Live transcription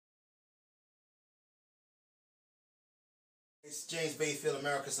It's James Bayfield,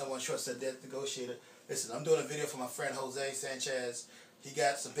 America's #1 short-set debt negotiator. Listen, I'm doing a video for my friend Jose Sanchez. He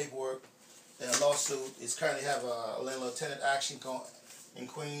got some paperwork in a lawsuit. He's currently have a landlord-tenant action in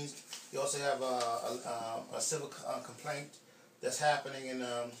Queens. He also have a civil complaint that's happening in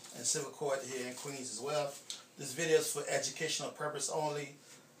civil court here in Queens as well. This video is for educational purpose only.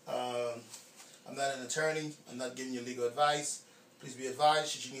 I'm not an attorney. I'm not giving you legal advice. Please be advised,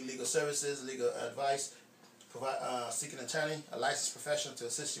 should you need legal services, legal advice, seek an attorney, a licensed professional to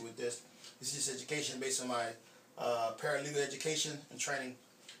assist you with this. This is just education based on my paralegal education and training.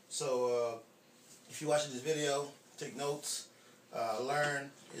 So if you're watching this video, take notes,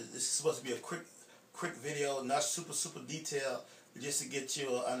 learn. This is supposed to be a quick video, not super detailed, but just to get you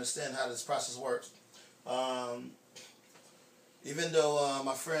to understand how this process works. Even though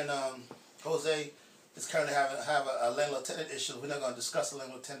my friend Jose is currently have a landlord-tenant issue, we're not going to discuss the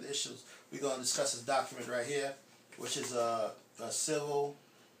landlord-tenant issues. We're going to discuss this document right here, which is a civil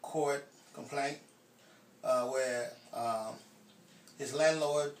court complaint where his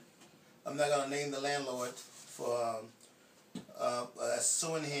landlord, I'm not going to name the landlord, for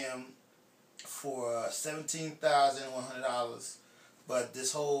suing him for $17,100. But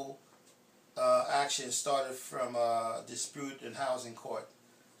this whole action started from a dispute in housing court.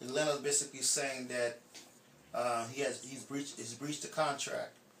 The landlord is basically saying that he's breached the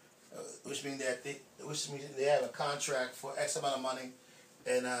contract, which means they have a contract for X amount of money,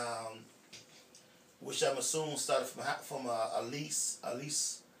 and which I'm assuming started from a lease. I'm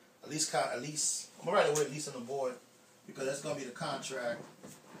gonna write the word lease on the board because that's gonna be the contract,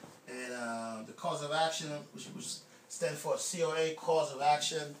 and the cause of action, which stands for COA, cause of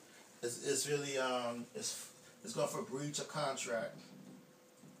action, is really it's going for breach of contract.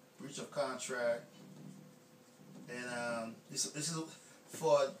 Breach of contract, and this is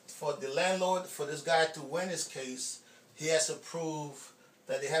for the landlord. For this guy to win his case, he has to prove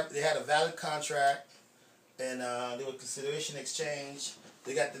that they had a valid contract, and there was consideration exchange.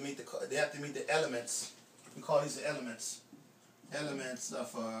 They have to meet the elements. We call these the elements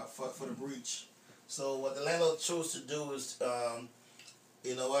for the breach. So what the landlord chose to do is,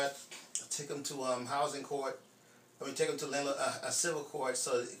 you know what, take him to housing court. Take them to a civil court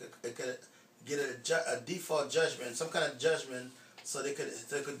so it could get a default judgment, some kind of judgment, so they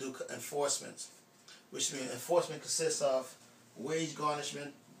could do enforcement. Which means enforcement consists of wage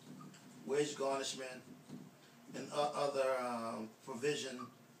garnishment, and other provision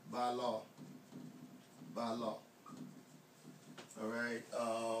by law. All right.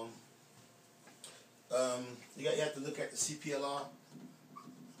 You have to look at the CPLR.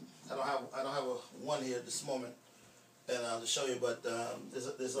 I don't have a one here at this moment. And to show you, but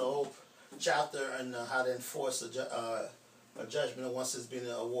there's a whole chapter on how to enforce a judgment once it's been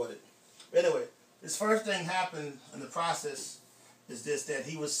awarded. But anyway, this first thing happened in the process is that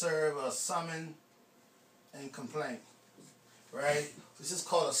he was served a summons and complaint. Right? This is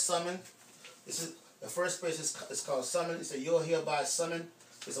called a summons. This is the first place. It's called a summons. It said you're hereby summoned.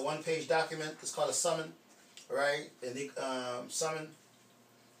 It's a one-page document. It's called a summons. Right? And the summons.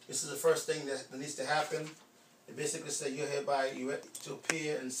 This is the first thing that needs to happen. It basically says you're hereby to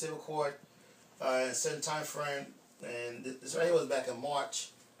appear in civil court in a certain time frame, and this right here was back in March.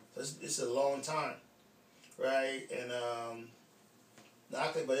 So this is a long time, right? And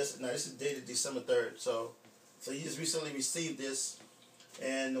this is dated December 3rd. So you just recently received this,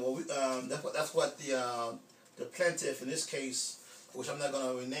 and that's what the plaintiff in this case, which I'm not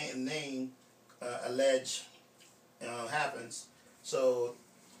going to name, allege happens. So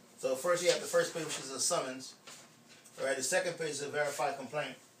first you have the first page, which is a summons. All right, the second page is a verified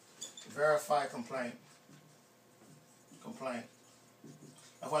complaint. Complaint.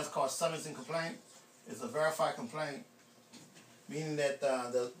 That's why it's called summons and complaint. It's a verified complaint, meaning that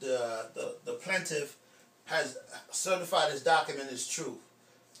the plaintiff has certified this document is true,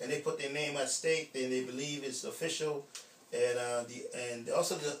 and they put their name at stake, and they believe it's official, and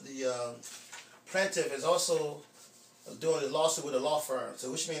also the plaintiff is also doing a lawsuit with a law firm, so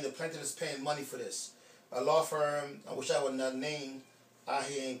which means the plaintiff is paying money for this. A law firm, which I would not name, out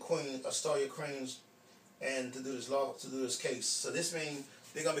here in Queens, Astoria, Queens, and to do this case. So this means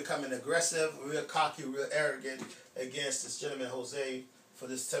they're gonna become aggressive, real cocky, real arrogant against this gentleman Jose for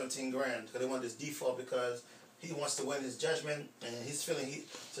this 17 grand, because they want this default because he wants to win his judgment, and he's feeling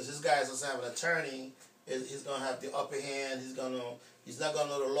since this guy doesn't have an attorney, he's gonna have the upper hand. He's not gonna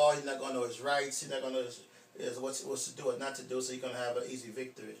know the law. He's not gonna know his rights. He's not gonna know what's to do or not to do. So he's gonna have an easy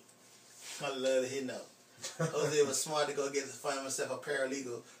victory. I love to hear now. Jose was smart to find himself a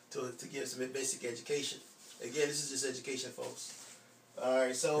paralegal to give some basic education. Again, this is just education, folks. All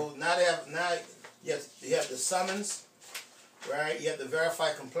right, so now you have the summons, right? You have to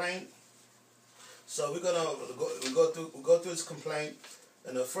verify complaint. So we're gonna go through this complaint,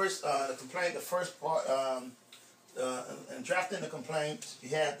 and the first the first part, in drafting the complaint, you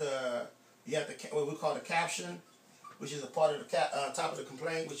have the what we call the caption, which is a part of the top of the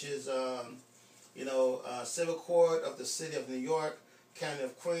complaint, which is Civil Court of the City of New York, County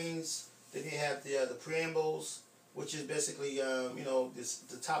of Queens. Then you have the preambles, which is basically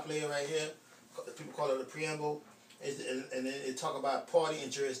the top layer right here. People call it the preamble, and then they talk about party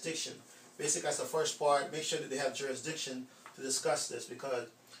and jurisdiction. Basically, that's the first part. Make sure that they have jurisdiction to discuss this, because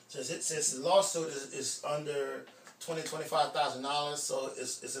since the lawsuit is under $25,000, so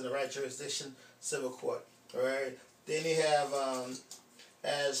it's in the right jurisdiction, civil court. All right. Then you have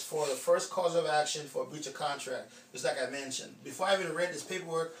as for the first cause of action for breach of contract, just like I mentioned before. I even read this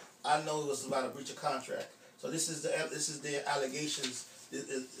paperwork, I know it was about a breach of contract. So this is the allegations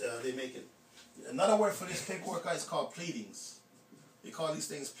they make it. Another word for this paperwork is called pleadings. They call these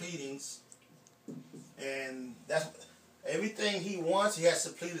things pleadings, and that's everything he wants. He has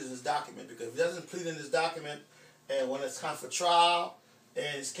to plead in his document, because if he doesn't plead in his document, and when it's time for trial,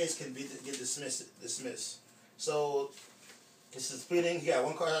 and his case can get dismissed. So this is pleading. He got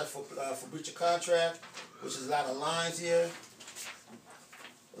one card for breach of contract, which is a lot of lines here.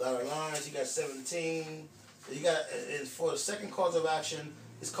 A lot of lines. You got 17. You got, and for the second cause of action,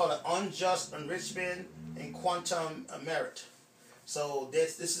 it's called an unjust enrichment in quantum merit. So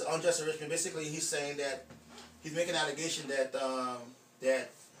this is unjust enrichment. Basically, he's saying that he's making an allegation that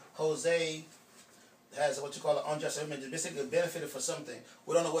that Jose has what you call an unjust enrichment, basically benefited for something.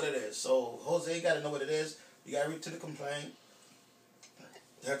 We don't know what it is. So Jose got to know what it is. You got to read to the complaint.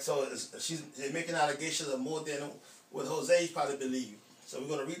 So they're making allegations of more than what Jose probably believed. So we're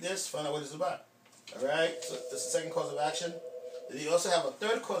going to read this, find out what it's about. All right. So that's the second cause of action. Then you also have a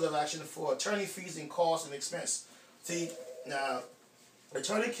third cause of action for attorney fees and costs and expense. See, now,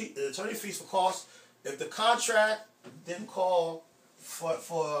 attorney fees for costs. If the contract didn't call for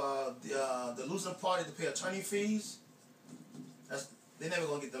the losing party to pay attorney fees, they're never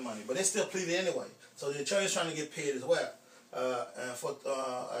gonna get the money. But they still pleaded anyway. So the attorney's trying to get paid as well.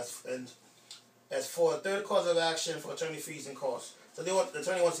 As for a third cause of action for attorney fees and costs, so the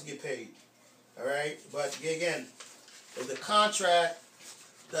attorney wants to get paid. All right, but again, if the contract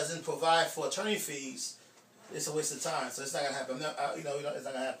doesn't provide for attorney fees, it's a waste of time. So it's not gonna happen. It's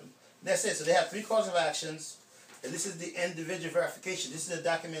not gonna happen. And that's it. So they have three causes of actions, and this is the individual verification. This is a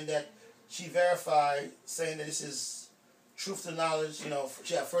document that she verified, saying that this is truth to knowledge.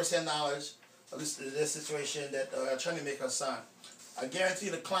 She had first-hand knowledge of this situation that attorney make her sign. I guarantee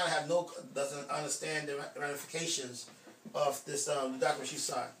the client doesn't understand the ramifications of this document she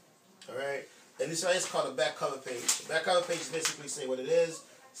signed. All right. And this right is called a back cover page. The back cover page basically say what it is,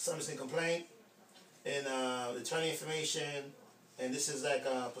 summons and complaint, and attorney information. And this is like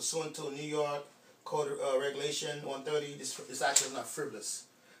pursuant to New York Code Regulation 130. This actually is not frivolous.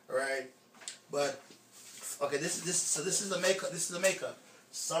 All right. But okay, this is the makeup. This is the makeup.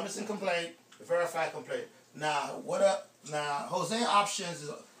 Summons and complaint, verify complaint. Now Jose options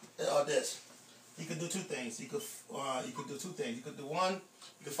are this. He could do two things. He could do one.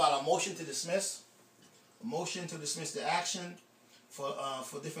 You could file a motion to dismiss. A motion to dismiss the action for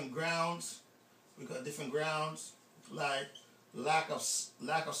different grounds. We got different grounds like lack of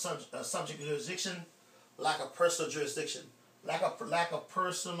subject jurisdiction, lack of personal jurisdiction, lack of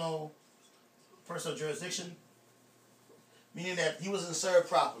personal jurisdiction, meaning that he wasn't served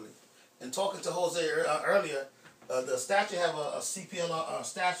properly. And talking to Jose earlier, the statute have a CPLR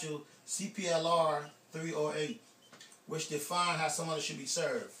statute, CPLR 308, which define how someone should be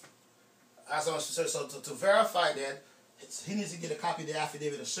served. So to verify that, he needs to get a copy of the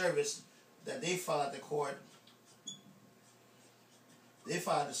affidavit of service that they filed at the court. They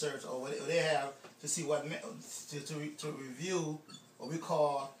filed the service, or what they have to see what to review what we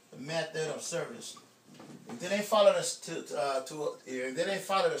call the method of service. If they didn't follow the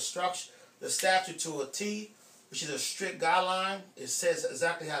statute to a T, which is a strict guideline, it says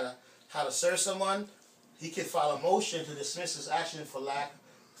exactly how to serve someone. He can file a motion to dismiss his action for lack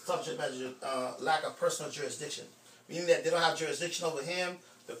of personal jurisdiction, meaning that they don't have jurisdiction over him.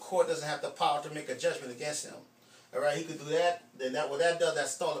 The court doesn't have the power to make a judgment against him. All right, he could do that. Then what that does, that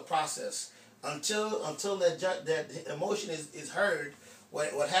stall the process until that motion is heard.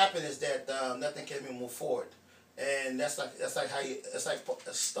 What happened is that nothing can be moved forward, and that's like a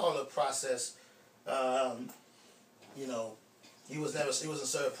stall the process. He wasn't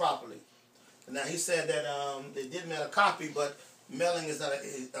served properly. Now he said that they did mail a copy, but mailing is not.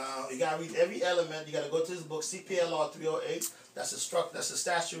 You gotta read every element. You gotta go to this book, CPLR 308. That's the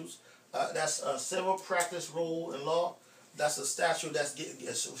statutes. That's a civil practice rule and law. That's a statute that's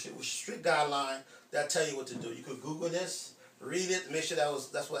with strict guideline that tell you what to do. You could Google this, read it, make sure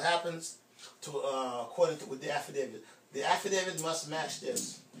that's what happens to according to with the affidavit. The affidavit must match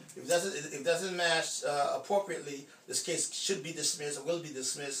this. If it doesn't match appropriately, this case should be dismissed or will be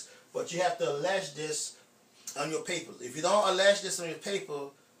dismissed. But you have to allege this on your papers. If you don't allege this on your paper,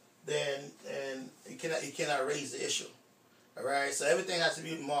 then you cannot raise the issue. All right. So everything has to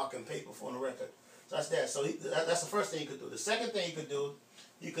be marked in paper for on the record. So that's that. So that's the first thing you could do. The second thing you could do,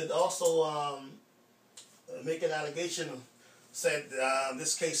 you could also make an allegation saying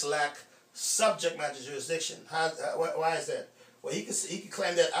this case lack subject matter jurisdiction. Why is that? Well, he could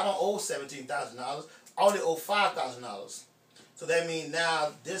claim that I don't owe $17,000. I only owe $5,000. So that means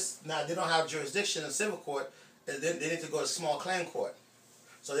now they don't have jurisdiction in civil court, and they need to go to small claim court.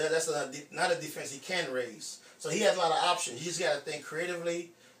 So that's not a defense he can raise. So he has a lot of options. He just got to think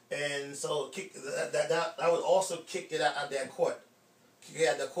creatively, and so that would also kick it out of that court. Kick it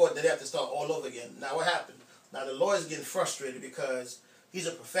out of the court. They have to start all over again. Now what happened? Now the lawyer's getting frustrated because he's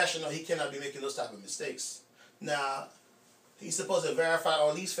a professional. He cannot be making those type of mistakes. Now he's supposed to verify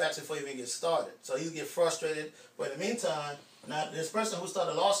all these facts before he even gets started. So he's getting frustrated. But in the meantime, now this person who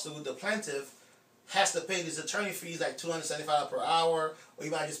started the lawsuit, the plaintiff, has to pay these attorney fees like $275 per hour, or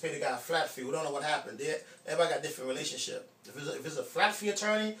you might just pay the guy a flat fee. We don't know what happened. Everybody got a different relationship. If it's a flat fee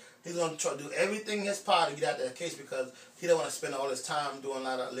attorney, he's going to try to do everything in his power to get out of that case because he don't want to spend all his time doing a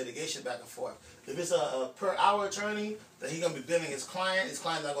lot of litigation back and forth. If it's a per hour attorney, then he's going to be billing his client. His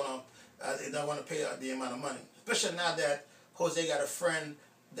client's not going to pay the amount of money. Especially now that Jose got a friend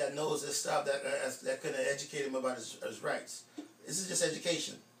that knows this stuff that could educate him about his rights. This is just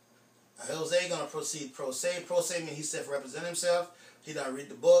education. Jose gonna proceed pro se. Pro se means he self-represent himself. He done read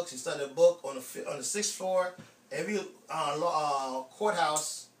the books. He studied a book on the 6th floor. Every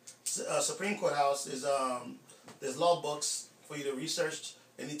courthouse, Supreme Courthouse, is there's law books for you to research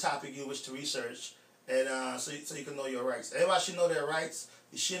any topic you wish to research, and so you can know your rights. Everybody should know their rights.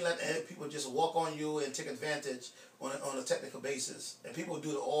 You shouldn't let people just walk on you and take advantage on a technical basis. And people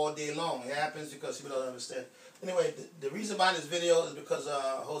do it all day long. It happens because people don't understand. Anyway, the reason behind this video is because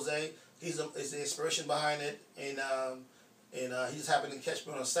Jose, is the inspiration behind it, and he just happened to catch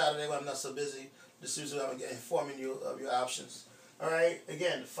me on a Saturday when I'm not so busy. This is what I'm informing you of your options. All right.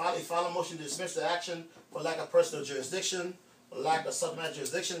 Again, file a motion to dismiss the action for lack of personal jurisdiction, or lack of subject matter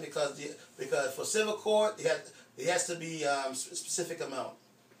jurisdiction, because for civil court it has to be specific amount.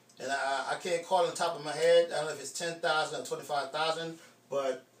 And I can't call on the top of my head. I don't know if it's 10,000 or 25,000,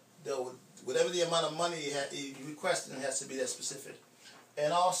 but whatever the amount of money you requesting has to be that specific.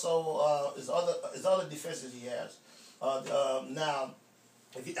 And also, there's other defenses he has. Now,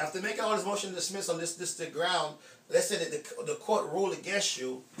 after making all this motion to dismiss on this ground, let's say that the court ruled against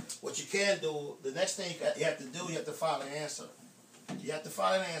you, what you can do, the next thing you have to do, you have to file an answer. You have to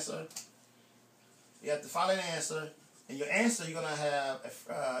file an answer. You have to file an answer. And your answer, you're gonna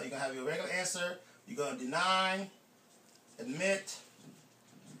have your regular answer. You're gonna deny, admit,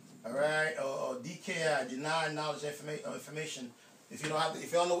 all right, or DKI, deny knowledge information. If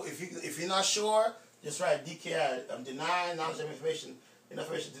you're not sure, just write DKI, deny knowledge of information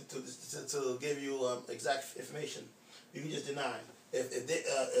to give you exact information. You can just deny.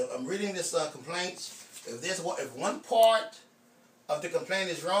 If I'm reading this complaint, if one part of the complaint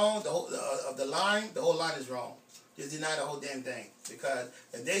is wrong, the whole line is wrong. Just deny the whole damn thing. Because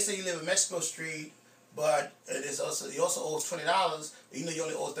if they say you live in Mexico Street, but you also owe $20, you know you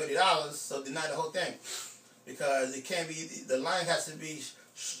only owe $30, so deny the whole thing. Because it can't be, the line has to be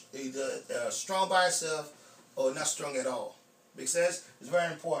either strong by itself or not strong at all. Make sense? It's very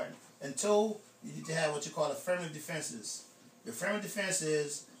important. And two, you need to have what you call affirmative defenses. The affirmative defense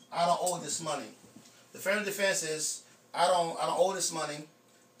is, I don't owe this money. The affirmative defense is, I don't owe this money.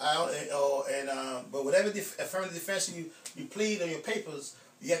 But whatever affirmative defense you plead on your papers,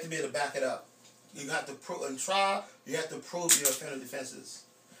 you have to be able to back it up. You have to prove in trial. You have to prove your affirmative defenses.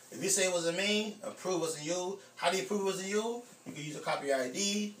 If you say it wasn't me, or prove it wasn't you, how do you prove it wasn't you? You can use a copy of your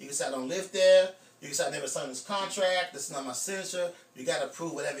ID. You can say I don't live there. You can say I never signed this contract. This is not my signature. You got to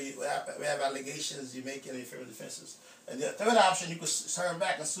prove whatever allegations you make in the affirmative defenses. And the third option, you can turn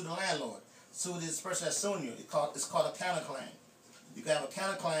back and sue the landlord. Sue this person that's suing you. It's called a counterclaim. You can have a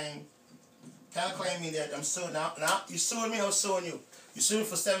counterclaim. Counterclaim means that I'm suing now. You suing me, I'm suing you. You suing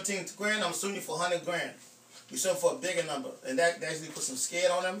for 17 grand, I'm suing you for 100 grand. You suing for a bigger number, and that actually put some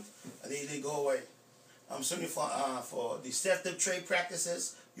scare on them, and they go away. I'm suing you for deceptive trade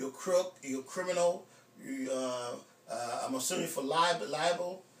practices. You're a crook. You're a criminal. I'm suing you for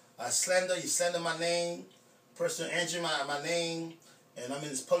libel, slander. You slander my name, personal injury my name, and I'm in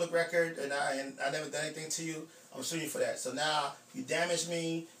this public record, and I never done anything to you. I'm suing you for that. So now you damage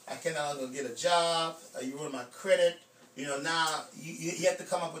me. I cannot go get a job. You ruin my credit. You know, now you have to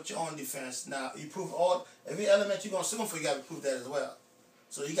come up with your own defense. Now you prove every element you're gonna sue them for. You got to prove that as well.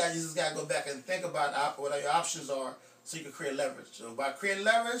 So you just got to go back and think about what your options are, so you can create leverage. So by creating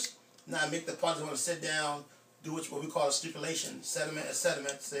leverage, now make the parties want to sit down, do what we call a stipulation, settlement,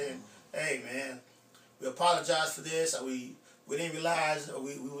 saying, hey man, we apologize for this. We didn't realize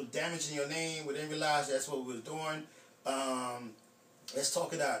we were damaging your name. We didn't realize that's what we were doing. Let's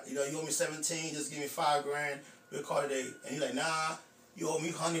talk it out. You know, you owe me 17, just give me $5 grand. We'll call it 8. And he's like, nah, you owe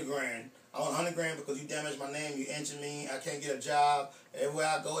me 100 grand. I want 100 grand because you damaged my name, you injured me, I can't get a job. Everywhere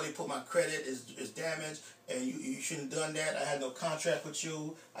I go, they put my credit is damaged, and you shouldn't have done that. I had no contract with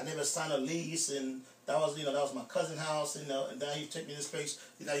you. I never signed a lease, and that was my cousin's house, and now you take me to this place.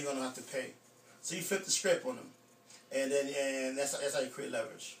 Now you're gonna have to pay. So you flip the script on them, and that's how you create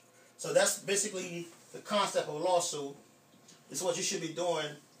leverage. So that's basically the concept of a lawsuit. It's what you should be doing,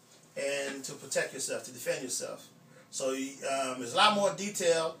 and to protect yourself, to defend yourself. So there's a lot more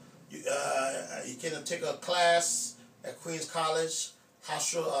detail. You can take a class at Queens College,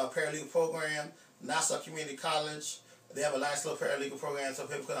 Hostile Paralegal Program, Nassau Community College. They have a nice little paralegal program so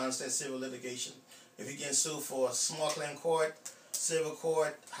people can understand civil litigation. If you get sued for small claim court, civil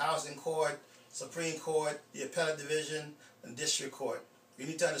court, housing court, Supreme Court, the appellate division, and district court, you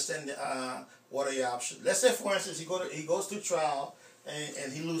need to understand what are your options. Let's say, for instance, he goes through trial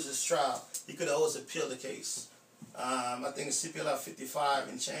and he loses trial. He could always appeal the case. I think it's CPLR 55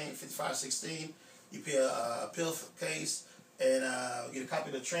 and change, 5516. You pay a appeal case and get a copy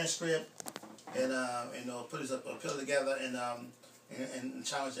of the transcript and put his appeal together and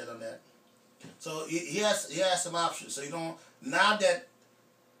challenge that on that. So he has some options. So now that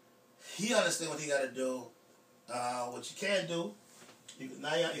he understands what he got to do, what you can do,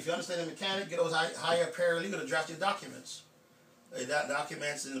 if you understand the mechanic, get those hire a paralegal to draft your documents.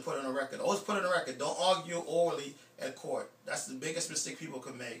 Documents and put it on a record. Always put it on a record. Don't argue orally at court. That's the biggest mistake people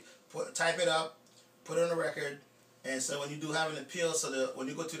can make. Type it up, put it on a record, and so when you do have an appeal, when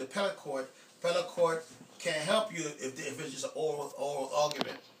you go to the appellate court can help you if it's just an oral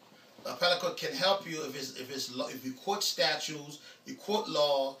argument. The appellate court can help you if you quote statutes, you quote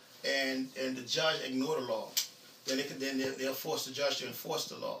law, and the judge ignore the law. Then they'll force the judge to enforce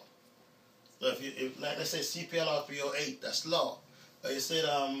the law. So if let's say CPLR 308, that's law. Like you said,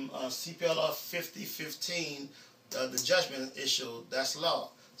 CPLR 5015, the judgment issue, that's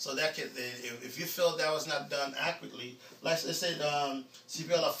law. So that can, if you feel that was not done accurately, like let's say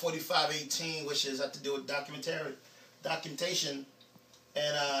CPLR 4518, which has to do with documentation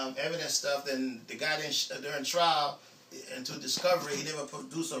and evidence stuff, then the guy during trial into discovery, he never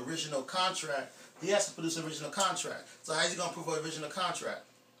produced an original contract. He has to produce an original contract. So how is he going to prove an original contract?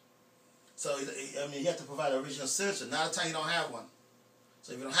 So, I mean, you have to provide an original signature. Now the time you don't have one.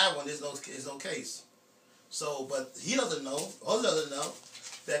 So if you don't have one, there's no case. So, but he doesn't know, or doesn't know,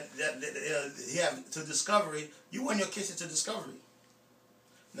 that he have to discovery, you win your case into discovery.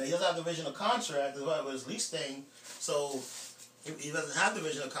 Now he doesn't have the original contract, it was his lease thing, so if he doesn't have the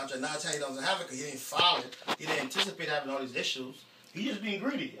original contract, now the time he doesn't have it because he didn't file it, he didn't anticipate having all these issues. He's just being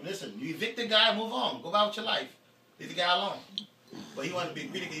greedy. And listen, you evict the guy, move on, go about with your life. Leave the guy alone. But he wanted to be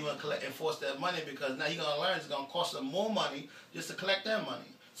greedy because he wanted to enforce that money because now he's going to learn it's going to cost him more money just to collect that money.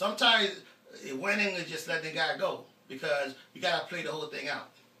 Sometimes winning is just letting the guy go because you got to play the whole thing out.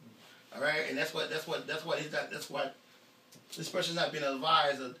 All right, and that's what this person's not being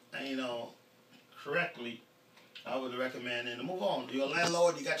advised, correctly. I would recommend and move on. You're a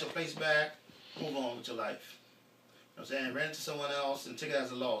landlord, you got your place back, move on with your life. You know what I'm saying? Rent it to someone else and take it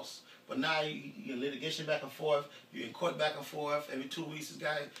as a loss. But now you're in litigation back and forth, you're in court back and forth. Every 2 weeks, this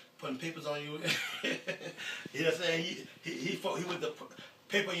guy putting papers on you. You know what I'm saying? He with the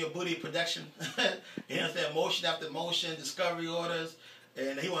paper in your booty production. You know what I'm saying? Motion after motion, discovery orders,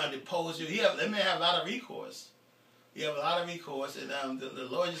 and he wanted to depose you. They may have a lot of recourse. You have a lot of recourse, and the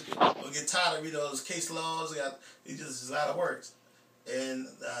lawyers will get tired of reading all those case laws. It's a lot of work. And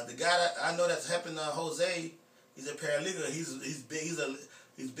the guy that I know that's helping Jose, he's a paralegal. He's big.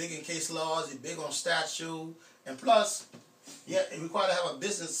 He's big in case laws. He's big on statute, and plus, it required to have a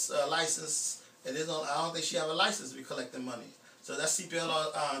business license. And I don't think she have a license to be collecting money. So that's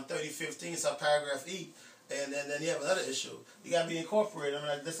CPLR 3015, subparagraph E. And then you have another issue. You got to be incorporated.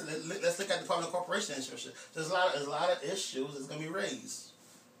 I mean, let's look at the Department of Corporation Insurance. There's a lot of issues that's going to be raised,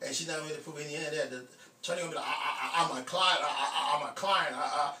 and she's not going to prove any of that. The attorney going to be like, I'm my client. I'm my client.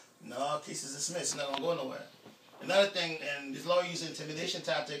 No, case is dismissed. It's not going to go nowhere. Another thing, and these lawyers use intimidation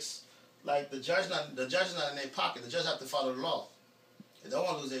tactics. Like the judge is not in their pocket. The judge have to follow the law. They don't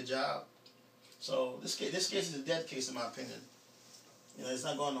want to lose their job. So this case is a dead case in my opinion. You know, it's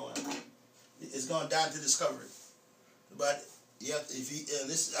not going nowhere. It's going down to discovery. But yeah, if you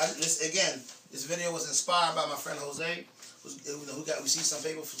this again, this video was inspired by my friend Jose, who received some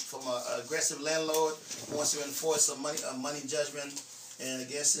paper from an aggressive landlord who wants to enforce a money judgment and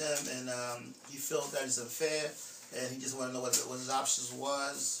against him, and he felt that it's unfair, and he just wanted to know what his options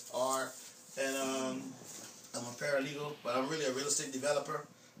are. And I'm a paralegal, but I'm really a real estate developer.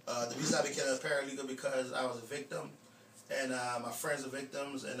 The reason I became a paralegal because I was a victim, and my friends are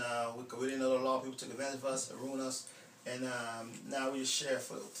victims, and we didn't know the law. People took advantage of us and ruined us, and now we just share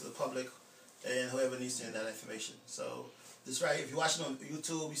to the public and whoever needs to hear that information. So this right here, if you're watching on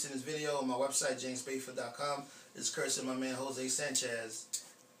YouTube, you see this video on my website, jamespayford.com. It's cursing my man Jose Sanchez.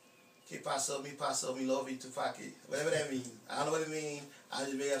 Que paso, mi love you, Tupaki. Whatever that means. I don't know what it means. I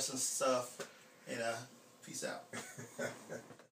just made up some stuff, and peace out.